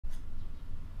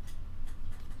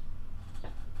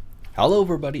Hello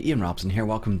everybody, Ian Robson here.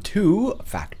 Welcome to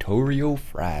Factorio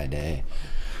Friday.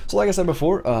 So like I said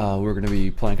before, we're going to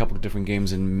be playing a couple of different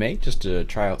games in May just to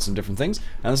try out some different things.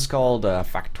 And this is called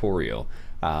Factorio.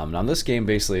 Now this game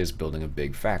basically is building a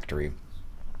big factory.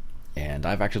 And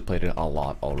I've actually played it a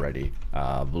lot already,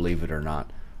 believe it or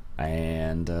not.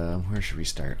 And where should we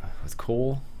start? With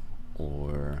coal?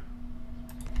 Or...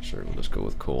 Sure, we'll just go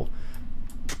with coal.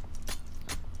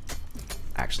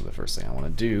 Actually, the first thing I want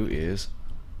to do is...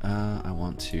 I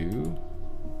want to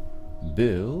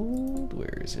build,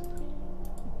 where is it?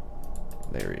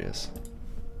 There he is.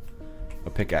 A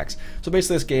pickaxe. So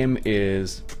basically this game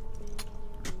is,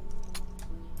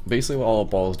 basically what all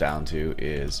it boils down to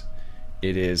is,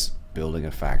 it is building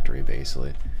a factory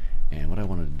basically. And what I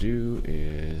want to do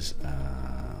is,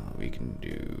 we can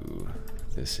do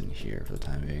this in here for the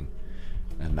time being.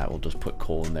 And that will just put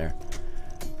coal in there.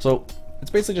 So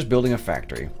it's basically just building a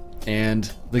factory.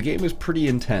 And the game is pretty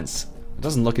intense. It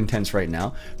doesn't look intense right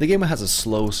now. The game has a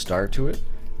slow start to it,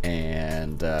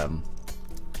 and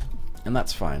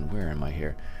that's fine. Where am I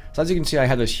here? So as you can see, I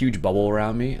have this huge bubble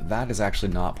around me. That is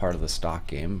actually not part of the stock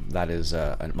game. That is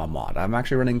a mod. I'm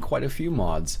actually running quite a few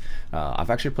mods.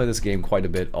 I've actually played this game quite a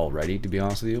bit already, to be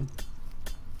honest with you.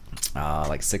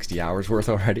 Like 60 hours worth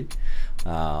already.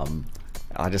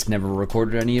 I just never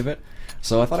recorded any of it.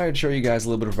 So I thought I'd show you guys a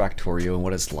little bit of Factorio and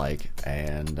what it's like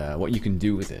and what you can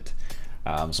do with it.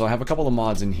 So I have a couple of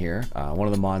mods in here. One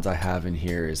of the mods I have in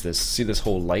here is this, see this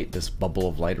whole light, this bubble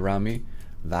of light around me?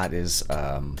 That is,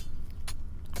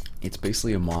 it's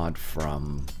basically a mod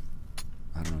from,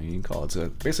 I don't know what you can call it.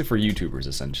 It's basically for YouTubers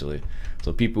essentially.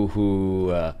 So people who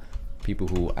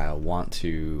want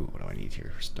to, what do I need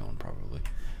here? Stone probably.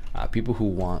 People who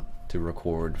want to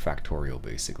record Factorio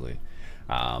basically.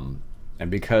 And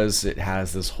because it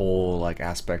has this whole like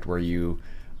aspect where you,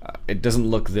 it doesn't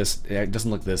look this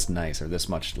nice or this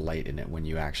much light in it when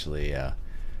you actually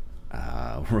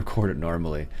record it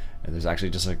normally. And there's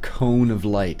actually just a cone of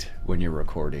light when you're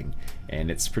recording, and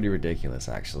it's pretty ridiculous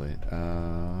actually.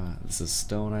 This is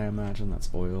stone, I imagine. That's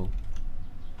oil.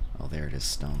 Oh, there it is,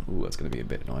 stone. Ooh, that's gonna be a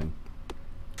bit annoying.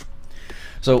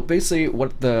 So basically,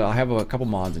 I have a couple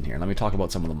mods in here. Let me talk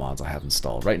about some of the mods I have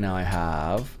installed. Right now I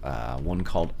have one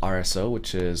called RSO,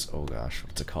 which is, oh gosh,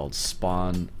 what's it called?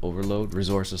 Spawn Overload,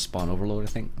 Resources Spawn Overload, I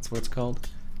think that's what it's called.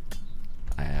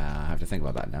 I have to think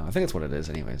about that now. I think that's what it is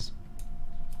anyways.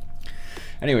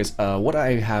 What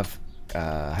I have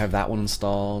that one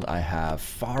installed. I have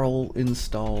Farrell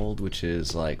installed, which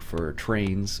is like for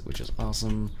trains, which is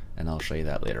awesome, and I'll show you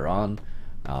that later on.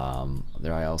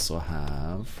 There I also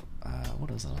have... what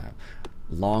else do I have?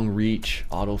 Long reach,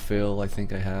 autofill, I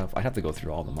think I have. I have to go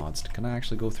through all the mods. Can I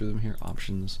actually go through them here?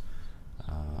 Options,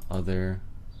 other,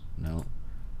 no.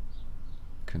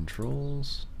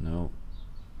 Controls, no.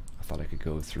 I thought I could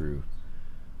go through.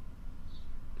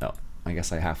 No, I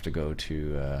guess I have to go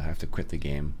to, I have to quit the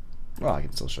game. Well, I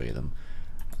can still show you them.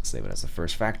 I'll save it as the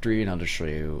first factory, and I'll just show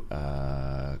you,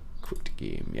 quit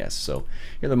game. Yes, so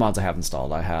here are the mods I have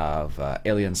installed. I have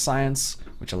Alien Science,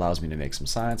 which allows me to make some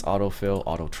science, autofill,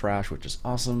 auto trash, which is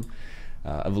awesome,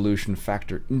 evolution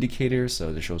factor indicator,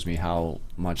 so this shows me how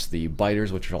much the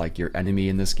biters, which are like your enemy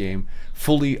in this game,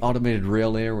 fully automated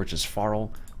rail layer, which is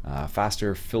Farrell, fast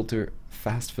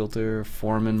filter,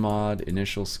 foreman mod,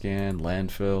 initial scan,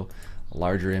 landfill,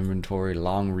 larger inventory,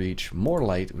 long reach, more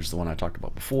light, which is the one I talked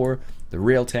about before, the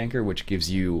rail tanker, which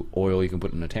gives you oil you can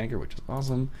put in a tanker, which is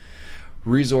awesome,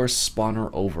 resource spawner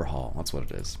overhaul, that's what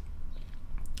it is,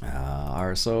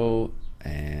 RSO,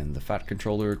 and the fat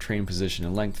controller, train position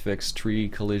and length fix, tree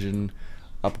collision,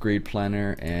 upgrade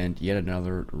planner, and yet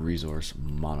another resource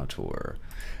monitor.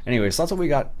 Anyway, so that's what we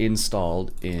got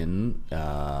installed in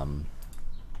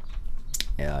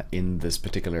this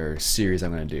particular series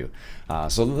I'm going to do.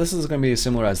 So this is going to be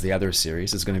similar as the other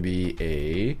series. It's going to be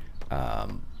a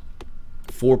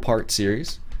 4-part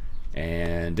series,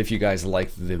 and if you guys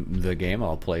like the game,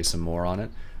 I'll play some more on it.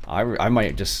 I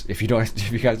might just, if you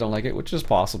guys don't like it, which is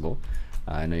possible.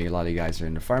 I know a lot of you guys are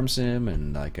into farm sim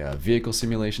and like vehicle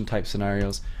simulation type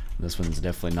scenarios. This one's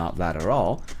definitely not that at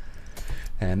all,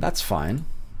 and that's fine.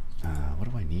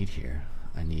 What do I need here?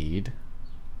 I need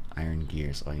iron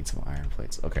gears. Oh, I need some iron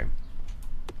plates. Okay.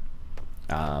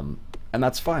 And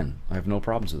that's fine. I have no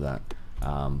problems with that.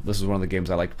 This is one of the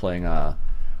games I liked playing. One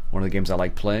of the games I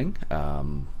like playing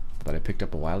that I picked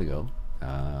up a while ago.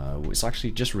 It's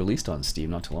actually just released on Steam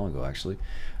not too long ago. Actually,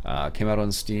 came out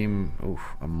on Steam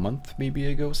a month maybe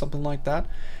ago, something like that.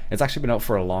 It's actually been out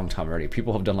for a long time already.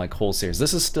 People have done like whole series.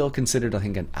 This is still considered, I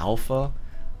think, an alpha,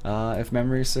 if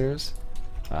memory serves,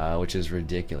 which is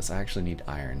ridiculous. I actually need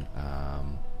iron.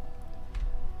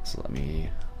 So let me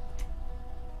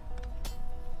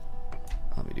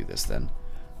this then.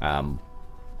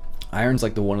 Iron's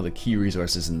like one of the key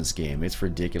resources in this game. It's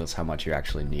ridiculous how much you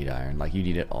actually need iron. Like, you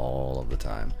need it all of the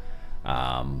time.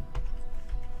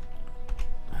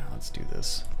 Let's do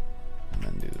this and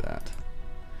then do that.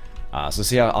 So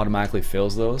see how it automatically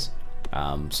fills those?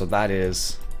 So that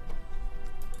is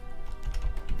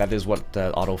what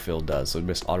autofill does. So it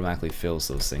just automatically fills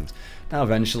those things. Now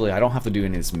eventually, I don't have to do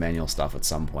any of this manual stuff at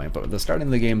some point, but the starting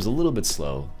of the game is a little bit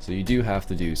slow. So you do have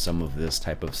to do some of this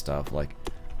type of stuff. Like,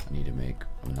 I need to make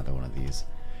another one of these.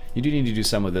 You do need to do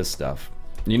some of this stuff.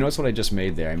 You notice what I just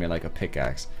made there? I made like a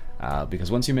pickaxe. Because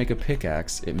once you make a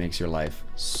pickaxe, it makes your life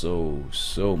so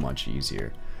much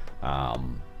easier.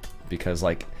 Because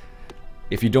like,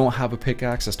 if you don't have a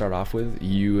pickaxe to start off with,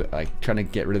 you like trying to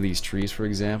get rid of these trees, for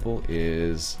example,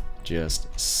 is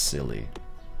just silly.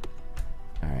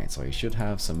 Alright, so I should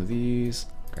have some of these.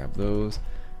 Grab those.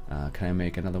 Can I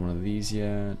make another one of these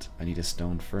yet? I need a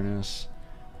stone furnace.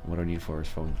 What do I need for a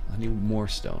phone? I need more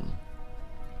stone.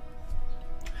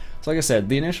 So like I said,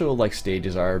 the initial like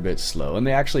stages are a bit slow, and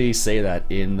they actually say that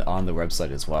on the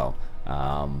website as well.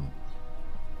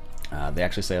 They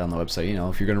actually say on the website, you know,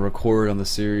 if you're going to record on the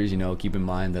series, you know, keep in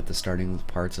mind that the starting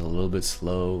part's a little bit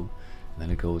slow, and then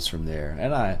it goes from there.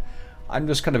 And I'm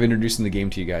just kind of introducing the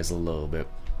game to you guys a little bit.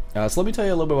 So let me tell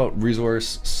you a little bit about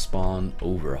Resource Spawn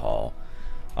Overhaul,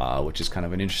 which is kind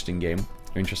of an interesting game,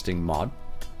 interesting mod.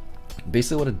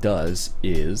 Basically what it does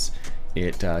is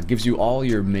it gives you all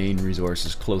your main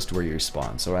resources close to where you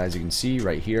spawn. So as you can see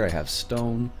right here, I have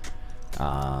stone,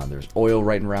 there's oil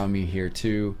right around me here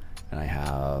too, and I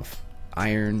have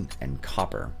iron and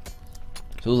copper.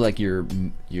 So those are like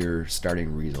your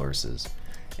starting resources.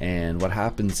 And what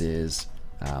happens is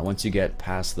once you get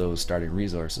past those starting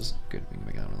resources, good, we can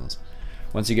make one of those.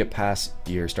 Once you get past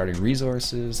your starting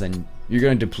resources, then you're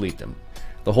going to deplete them.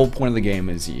 The whole point of the game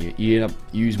is you end up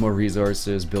use more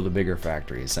resources, build a bigger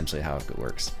factory, essentially how it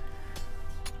works.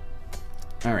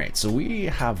 Alright, so we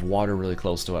have water really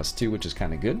close to us too, which is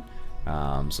kind of good.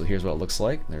 So here's what it looks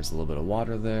like. There's a little bit of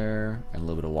water there, and a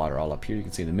little bit of water all up here. You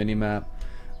can see the mini-map.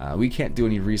 We can't do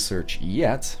any research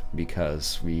yet,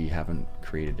 because we haven't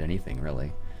created anything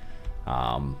really.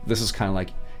 This is kind of like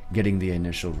getting the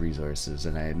initial resources,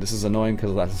 and this is annoying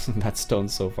because that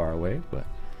stone's so far away, but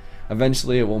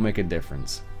eventually it will make a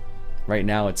difference. Right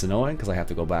now it's annoying because I have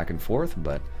to go back and forth,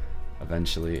 but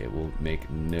eventually it will make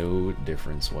no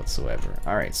difference whatsoever.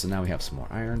 Alright, so now we have some more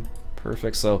iron.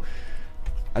 Perfect. So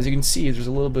as you can see, there's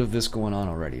a little bit of this going on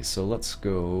already. So let's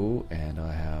go, and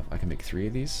I can make 3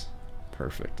 of these.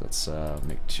 Perfect. Let's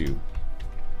make 2.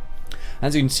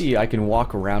 As you can see, I can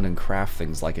walk around and craft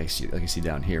things like you see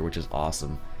down here, which is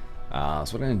awesome. So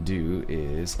what I'm going to do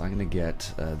is I'm going to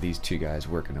get these 2 guys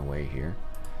working away here.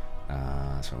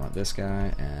 So I want this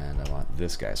guy and I want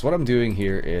this guy. So what I'm doing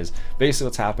here is basically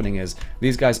what's happening is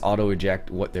these guys auto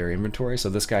eject what their inventory. So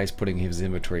this guy's putting his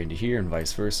inventory into here and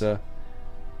vice versa.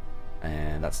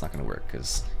 And that's not going to work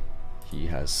because he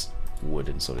has wood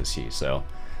and so does he. So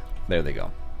there they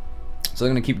go. So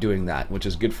I'm going to keep doing that, which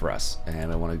is good for us. And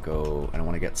I want to go and I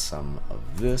want to get some of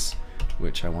this,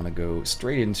 which I want to go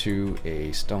straight into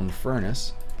a stone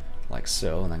furnace like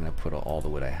so. And I'm going to put all the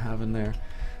wood I have in there.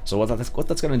 So what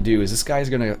that's going to do is this guy's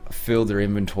going to fill their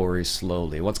inventory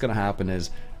slowly. What's going to happen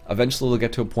is eventually they'll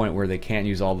get to a point where they can't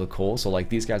use all the coal. So like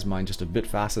these guys mine just a bit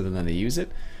faster than they use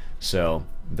it. So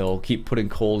they'll keep putting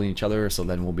coal in each other, so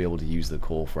then we'll be able to use the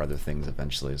coal for other things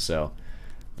eventually. So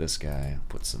this guy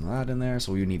puts some of that in there.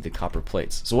 So we need the copper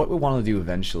plates. So what we want to do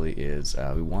eventually is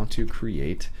we want to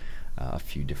create a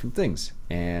few different things.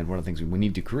 And one of the things we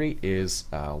need to create is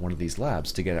one of these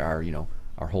labs to get our, you know,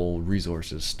 our whole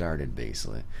resources started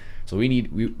basically. So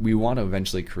we want to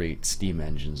eventually create steam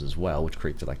engines as well, which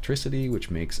creates electricity, which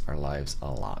makes our lives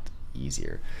a lot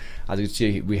easier. As you can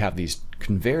see, we have these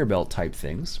conveyor belt type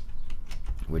things,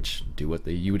 which do what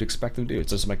you would expect them to do. It's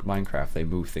just like Minecraft. They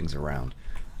move things around.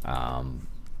 There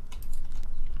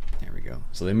we go.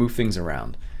 So they move things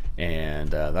around,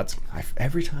 and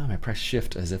every time I press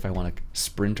shift as if I want to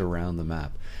sprint around the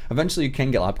map. Eventually you can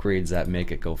get upgrades that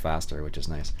make it go faster, which is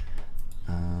nice.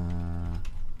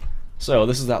 So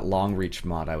this is that long reach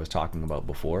mod I was talking about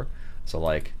before. So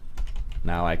like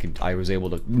now I was able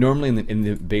to, normally in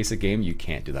the basic game you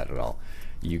can't do that at all.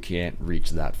 You can't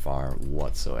reach that far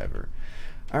whatsoever.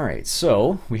 Alright,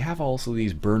 so we have also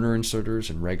these burner inserters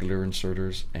and regular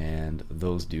inserters, and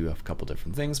those do a couple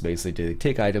different things. Basically they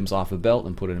take items off a belt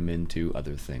and put them into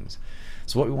other things.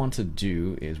 So what we want to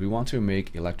do is we want to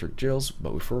make electric drills,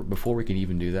 but before we can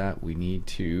even do that, we need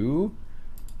to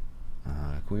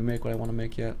can we make what I want to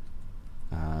make yet?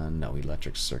 No,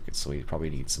 electric circuits, so we probably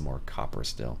need some more copper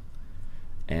still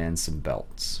and some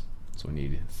belts. So we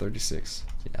need 36.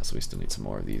 Yeah, so we still need some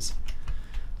more of these.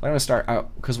 I'm going to start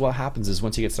out, because what happens is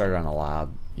once you get started on a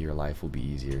lab, your life will be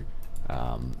easier.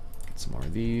 Get some more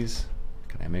of these.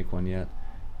 Can I make one yet?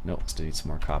 Nope, still need some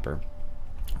more copper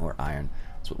or iron.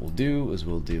 So what we'll do is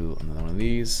we'll do another one of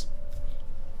these,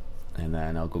 and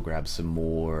then I'll go grab some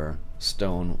more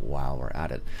stone while we're at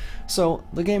it. So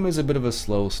the game is a bit of a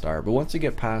slow start, but once you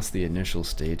get past the initial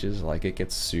stages, like, it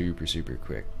gets super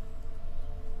quick.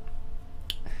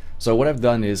 So what I've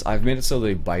done is I've made it so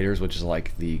the biters, which is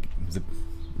like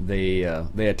they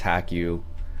attack you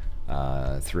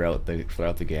throughout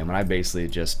the game, and I basically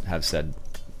just have said,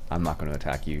 I'm not going to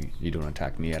attack you, you don't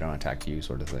attack me, I don't attack you,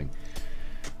 sort of thing.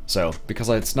 So because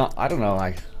it's not, I don't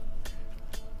know,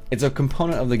 it's a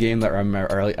component of the game that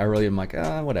I really am like,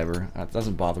 whatever, it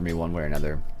doesn't bother me one way or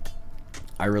another.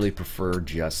 I really prefer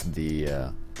just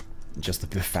the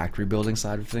factory building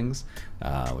side of things,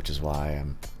 which is why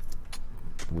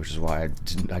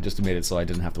I just made it so I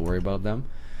didn't have to worry about them.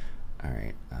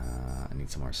 Alright, I need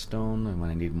some more stone. And when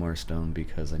I need more stone,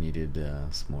 because I needed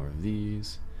some more of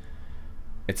these.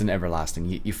 It's an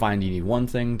everlasting. You find you need one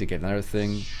thing to get another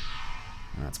thing.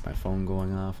 That's my phone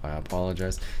going off. I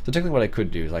apologize. So technically what I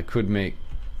could do is I could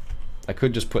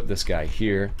just put this guy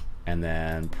here and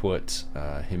then put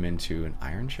him into an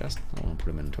iron chest. I don't want to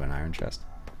put him into an iron chest.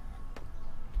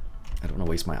 I don't want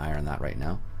to waste my iron on that right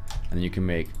now. And then you can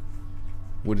make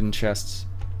wooden chests,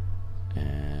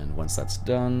 and once that's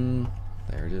done,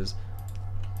 there it is,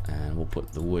 and we'll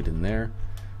put the wood in there.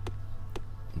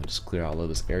 We'll just clear all of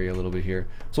this area a little bit here.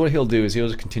 So what he'll do is he'll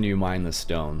just continue mining the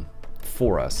stone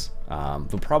for us.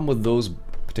 The problem with those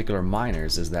particular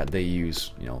miners is that they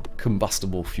use,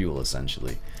 combustible fuel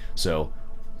essentially. So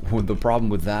the problem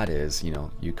with that is,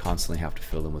 you constantly have to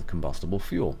fill them with combustible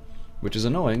fuel, which is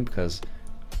annoying because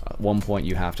at one point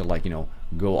you have to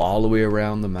go all the way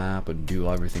around the map and do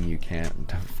everything you can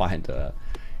to find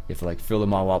you have to fill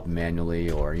them all up manually,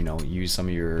 or use some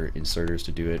of your inserters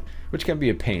to do it, which can be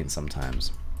a pain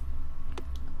sometimes.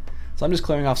 So I'm just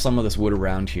clearing off some of this wood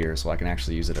around here so I can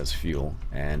actually use it as fuel,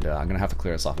 and I'm gonna have to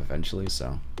clear this off eventually,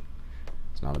 so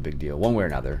it's not a big deal one way or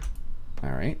another.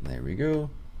 Alright, there we go.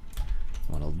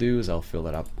 What I'll do is I'll fill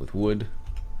it up with wood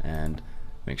and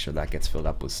make sure that gets filled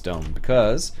up with stone,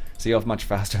 because see how much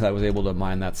faster I was able to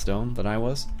mine that stone than I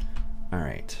was?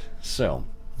 Alright, so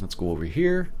let's go over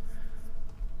here,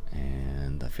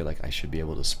 and I feel like I should be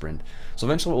able to sprint. So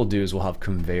eventually what we'll do is we'll have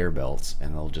conveyor belts,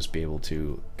 and they'll just be able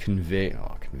to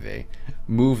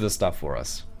move the stuff for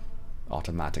us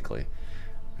automatically.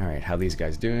 Alright, how are these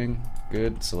guys doing?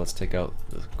 Good, so let's take out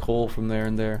the coal from there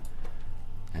and there,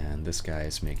 and this guy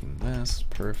is making this,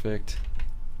 perfect.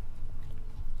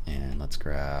 And let's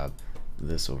grab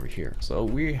this over here. So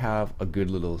we have a good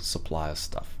little supply of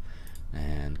stuff.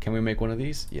 And can we make one of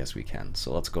these? Yes, we can.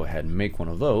 So let's go ahead and make one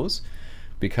of those,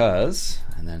 because,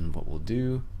 and then what we'll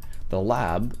do, the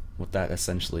lab, what that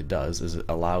essentially does is it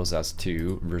allows us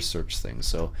to research things.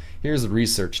 So here's the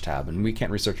research tab, and we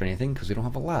can't research anything because we don't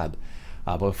have a lab.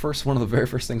 But first, one of the very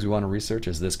first things we want to research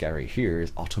is this guy right here,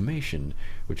 is automation,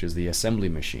 which is the assembly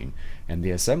machine. And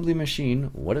the assembly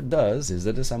machine, what it does is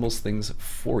it assembles things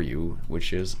for you,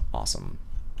 which is awesome.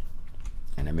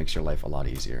 And it makes your life a lot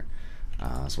easier.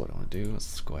 So what I want to do,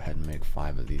 let's go ahead and make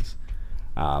 5 of these.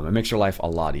 It makes your life a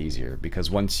lot easier,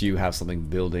 because once you have something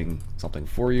building something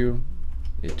for you,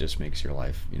 it just makes your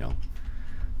life,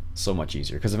 so much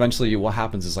easier. Because eventually what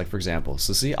happens is, for example,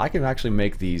 so see, I can actually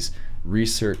make these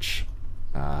research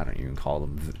I don't even call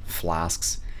them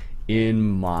flasks in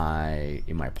my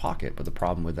pocket, but the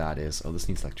problem with that is, oh, this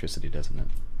needs electricity, doesn't it?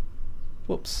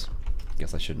 Whoops,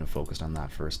 guess I shouldn't have focused on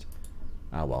that first.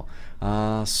 Ah well.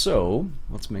 So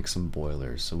let's make some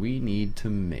boilers. So we need to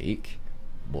make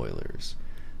boilers,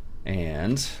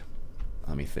 and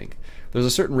let me think. There's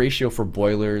a certain ratio for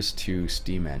boilers to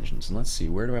steam engines, and let's see,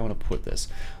 where do I want to put this?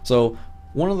 So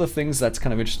one of the things that's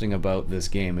kind of interesting about this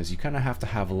game is you kind of have to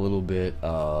have a little bit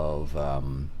of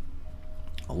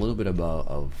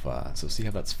so see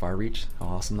how that's far reach, how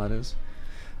awesome that is?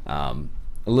 A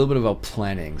little bit about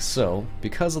planning. So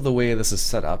because of the way this is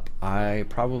set up, I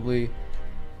probably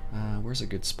where's a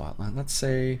good spot? Let's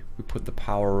say we put the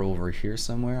power over here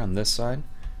somewhere on this side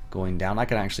going down. I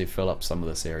can actually fill up some of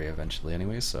this area eventually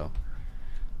anyway, so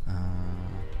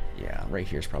yeah, right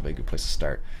here is probably a good place to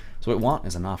start. So what we want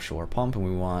is an offshore pump, and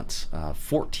we want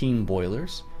 14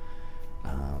 boilers.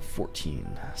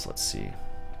 14, so let's see.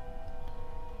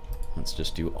 Let's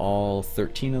just do all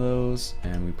 13 of those,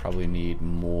 and we probably need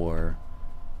more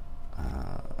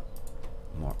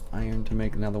iron to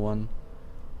make another one.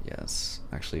 Yes,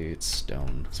 actually it's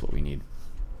stone, that's what we need.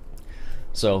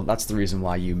 So that's the reason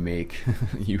why you make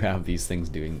you have these things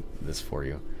doing this for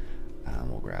you.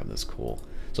 We'll grab this coal.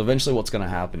 So eventually what's going to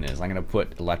happen is I'm going to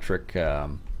put electric,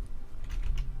 let's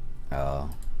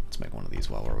make one of these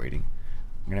while we're waiting.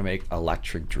 I'm going to make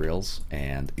electric drills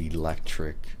and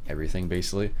electric everything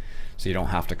basically, so you don't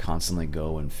have to constantly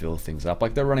go and fill things up.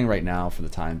 Like they're running right now for the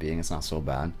time being, it's not so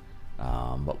bad.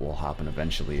 But what will happen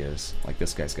eventually is, like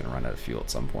this guy's going to run out of fuel at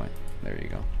some point. There you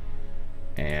go.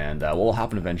 And what will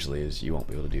happen eventually is you won't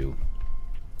be able to do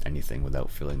anything without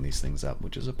filling these things up,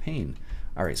 which is a pain.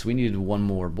 Alright, so we needed one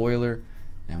more boiler,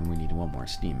 and we need one more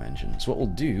steam engine. So what we'll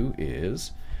do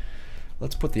is,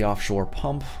 let's put the offshore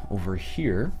pump over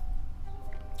here.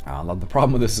 The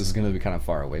problem with this is going to be kind of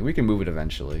far away. We can move it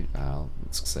eventually.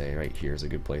 Let's say right here is a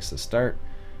good place to start.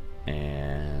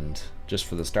 And just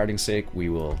for the starting sake, we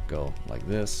will go like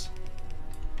this.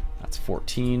 That's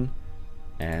 14.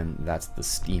 And that's the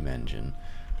steam engine.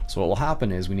 So what will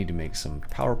happen is we need to make some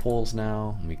power poles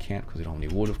now. And we can't because we don't have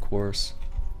any wood, of course.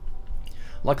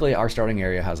 Luckily, our starting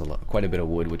area has quite a bit of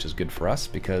wood, which is good for us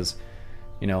because,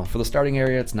 you know, for the starting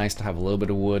area, it's nice to have a little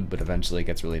bit of wood, but eventually it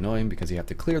gets really annoying because you have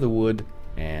to clear the wood,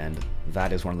 and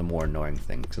that is one of the more annoying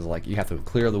things. Because, like, you have to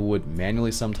clear the wood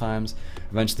manually sometimes.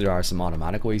 Eventually, there are some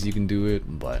automatic ways you can do it,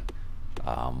 but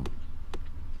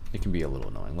it can be a little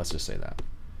annoying. Let's just say that.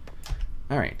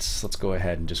 Alright, so let's go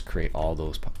ahead and just create all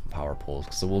those power poles,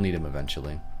 so we'll need them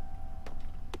eventually.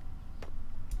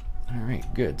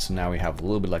 Alright, good. So now we have a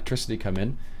little bit of electricity come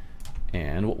in.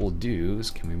 And what we'll do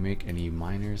is, can we make any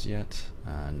miners yet?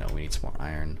 No, we need some more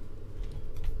iron.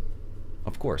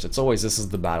 Of course, it's always, this is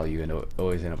the battle you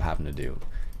always end up having to do.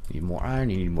 You need more iron,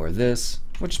 you need more of this,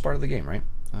 which is part of the game, right?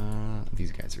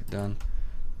 These guys are done.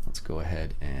 Let's go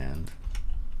ahead and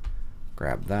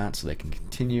grab that so they can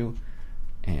continue.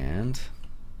 And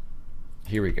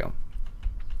here we go.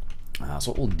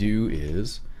 So what we'll do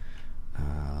is,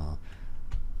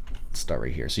 start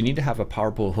right here. So you need to have a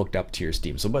power pole hooked up to your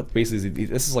steam. So but basically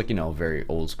this is like, you know, very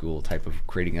old school type of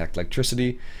creating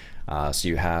electricity. So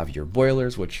you have your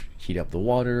boilers, which heat up the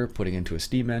water, putting into a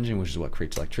steam engine, which is what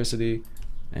creates electricity,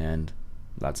 and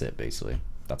that's it basically.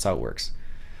 That's how it works.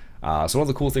 So one of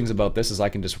the cool things about this is I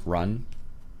can just run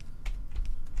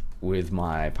with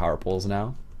my power poles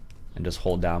now and just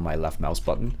hold down my left mouse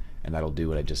button and that'll do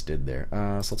what I just did there.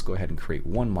 So let's go ahead and create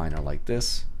one miner like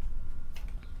this.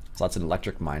 So that's an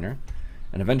electric miner,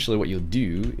 and eventually what you'll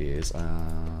do is,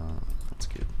 that's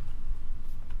good,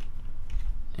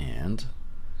 and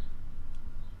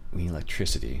we need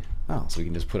electricity. Oh, so we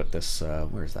can just put up this,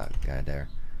 where's that guy there?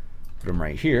 Put him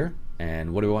right here,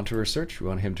 and what do we want to research? We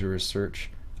want him to research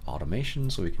automation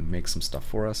so we can make some stuff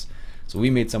for us. So we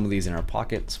made some of these in our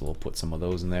pocket, so we'll put some of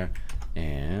those in there,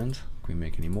 and can we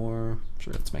make any more?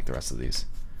 Sure, let's make the rest of these.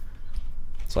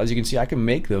 So as you can see, I can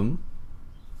make them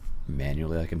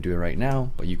manually like I'm doing right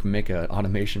now, but you can make an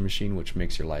automation machine which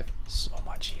makes your life so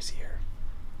much easier.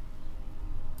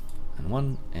 And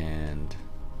one, and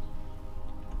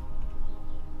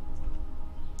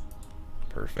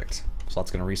perfect. So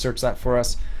that's going to research that for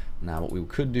us. Now what we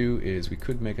could do is we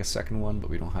could make a second one, but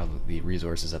we don't have the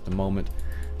resources at the moment.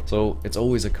 So it's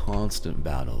always a constant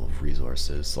battle of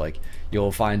resources. Like,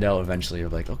 you'll find out eventually, you're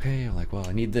like, okay, you're like, well,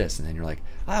 I need this, and then you're like,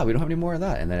 ah, we don't have any more of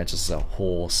that, and then it's just a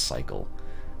whole cycle,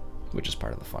 which is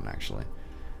part of the fun, actually,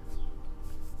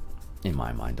 in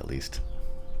my mind at least.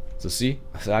 So see,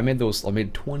 so I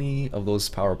made 20 of those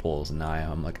power poles, and now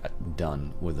I'm like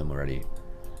done with them already.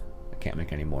 I can't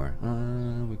make any more.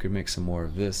 We could make some more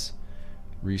of this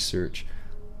research.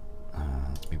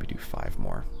 Let's maybe do 5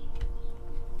 more.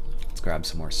 Let's grab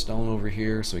some more stone over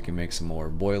here so we can make some more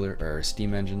boiler or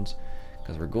steam engines,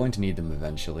 because we're going to need them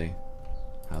eventually.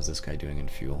 How's this guy doing in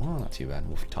fuel? Oh, not too bad.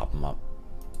 We'll top him up.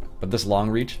 But this long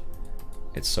reach,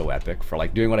 it's so epic for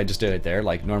like doing what I just did right there.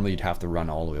 Like normally you'd have to run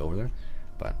all the way over there,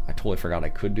 but I totally forgot I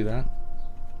could do that.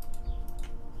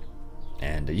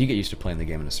 And you get used to playing the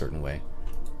game in a certain way.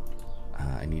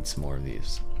 I need some more of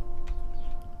these.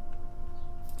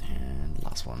 And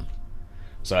last one.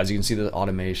 So as you can see, the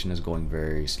automation is going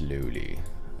very slowly.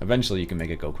 Eventually you can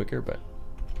make it go quicker, but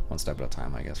one step at a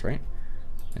time, I guess, right?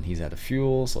 And he's out of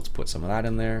fuel, so let's put some of that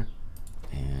in there.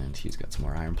 And he's got some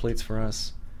more iron plates for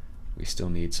us. We still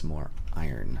need some more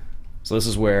iron. So this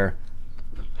is where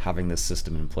having this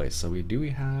system in place. So we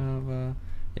have,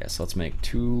 yeah, so let's make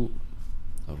 2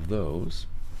 of those.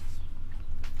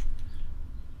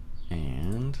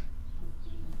 And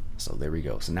so there we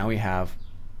go. So now we have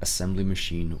assembly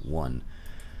machine 1.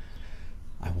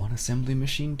 I want assembly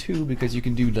machine 2 because you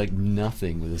can do like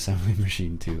nothing with assembly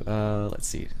machine 2. Let's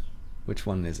see. Which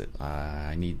one is it?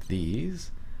 I need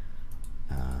these.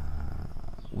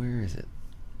 Where is it?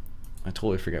 I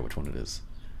totally forget which one it is.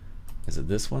 Is it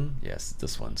this one? Yes,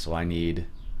 this one. So I need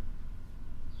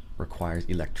requires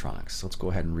electronics. So let's go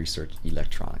ahead and research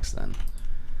electronics then.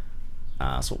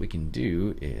 So what we can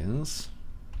do is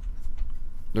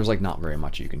there's like not very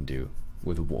much you can do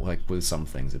with some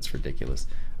things. It's ridiculous.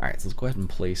 All right, so let's go ahead and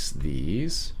place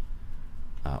these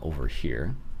over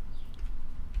here,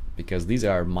 because these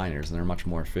are miners and they're much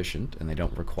more efficient and they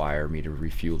don't require me to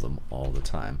refuel them all the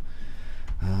time.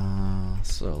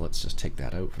 So let's just take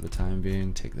that out for the time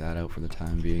being, take that out for the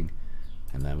time being,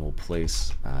 and then we'll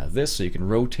place this so you can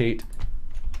rotate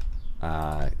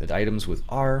the items with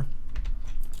R.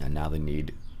 And now they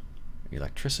need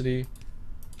electricity,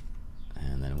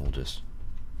 and then we'll just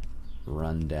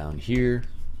run down here,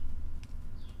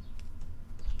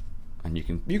 and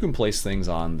you can place things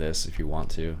on this if you want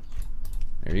to.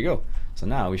 There you go. So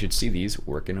now we should see these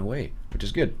working away, which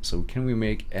is good. So can we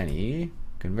make any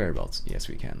conveyor belts? Yes,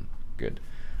 we can. Good.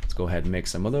 Let's go ahead and make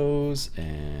some of those.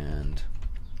 And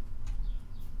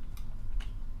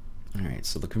all right,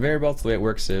 so the conveyor belts, the way it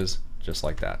works is just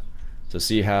like that. So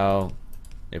see how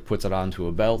it puts it onto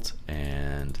a belt,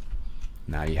 and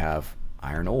now you have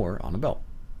iron ore on a belt.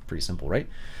 Pretty simple, right?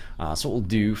 So what we'll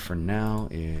do for now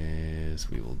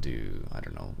is we will do, I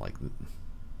don't know, like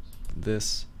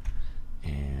this,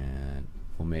 and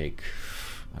we'll make,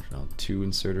 I don't know, 2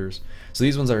 inserters. So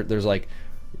these ones are, there's like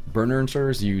burner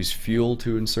inserters, you use fuel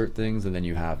to insert things, and then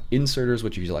you have inserters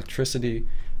which use electricity,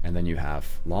 and then you have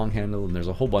long handle, and there's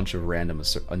a whole bunch of random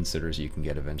inserters you can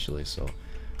get eventually. So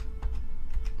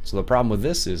the problem with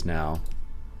this is now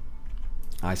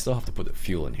I still have to put the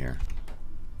fuel in here,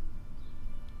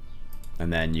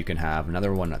 and then you can have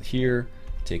another one up here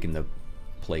taking the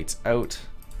plates out.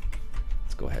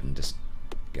 Let's go ahead and just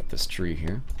get this tree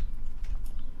here.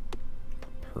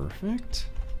 Perfect.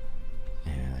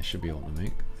 And I should be able to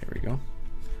make, there we go,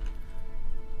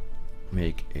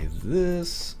 make a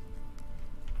this.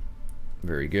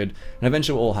 Very good. And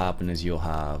eventually what will happen is you'll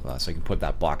have, so you can put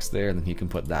that box there, and then you can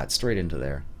put that straight into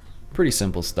there. Pretty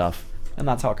simple stuff, and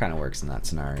that's how it kind of works in that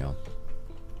scenario.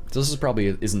 So this is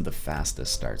probably isn't the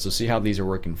fastest start. So see how these are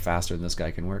working faster than this guy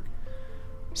can work?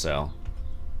 So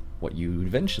what you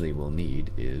eventually will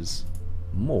need is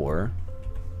more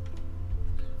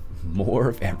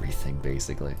of everything,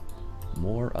 basically.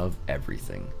 More of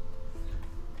everything.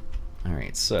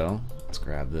 Alright, so let's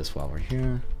grab this while we're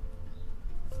here.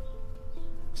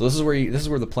 So this is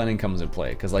where the planning comes into play,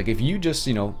 because like if you just,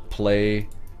 you know, play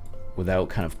without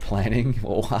kind of planning,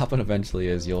 what will happen eventually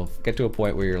is you'll get to a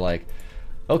point where you're like,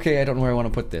 okay, I don't know where I want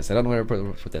to put this. I don't know where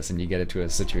to put this, and you get into a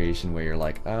situation where you're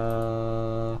like,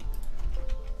 where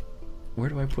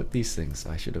do I put these things?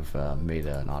 I should have made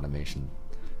an automation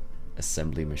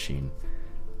assembly machine,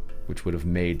 which would have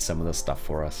made some of the stuff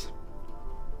for us.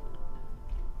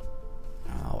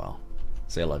 Oh well,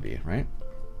 say I love you, right?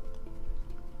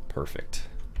 Perfect.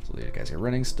 So the guys are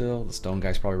running still. The stone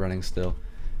guy's probably running still.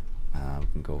 We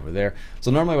can go over there.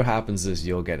 So normally what happens is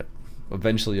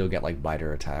eventually you'll get like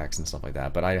biter attacks and stuff like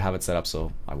that, but I have it set up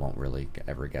so I won't really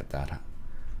ever get that.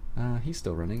 He's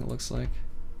still running, it looks like.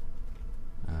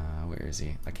 Where is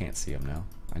he? I can't see him now.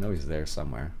 I know he's there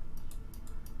somewhere.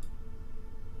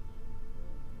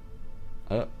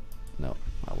 No.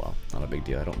 Oh well, not a big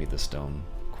deal. I don't need the stone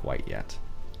quite yet.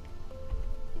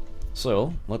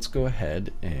 So let's go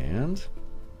ahead and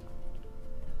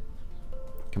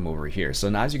come over here. So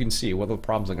now, as you can see, what the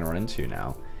problems I'm going to run into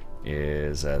now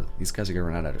is these guys are going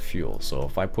to run out of fuel. So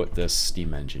if I put this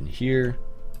steam engine here,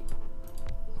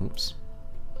 oops,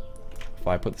 if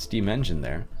I put the steam engine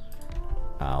there,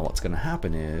 what's going to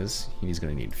happen is he's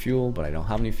going to need fuel, but I don't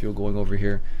have any fuel going over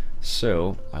here,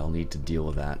 so I'll need to deal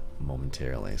with that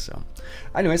momentarily. So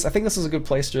anyways, I think this is a good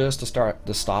place just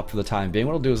to stop for the time being.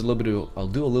 What I'll do is I'll do a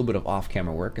little bit of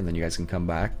off-camera work, and then you guys can come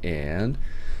back and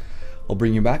I'll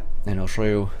bring you back and I'll show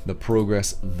you the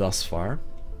progress thus far,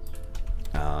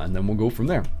 and then we'll go from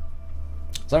there.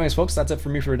 So anyways, folks, that's it for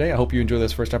me for today. I hope you enjoyed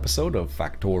this first episode of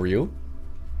Factorio.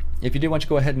 If you did, why don't you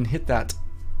go ahead and hit that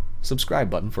subscribe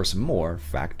button for some more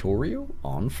Factorio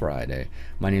on Friday.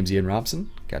 My name's Iain Robson.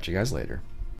 Catch you guys later.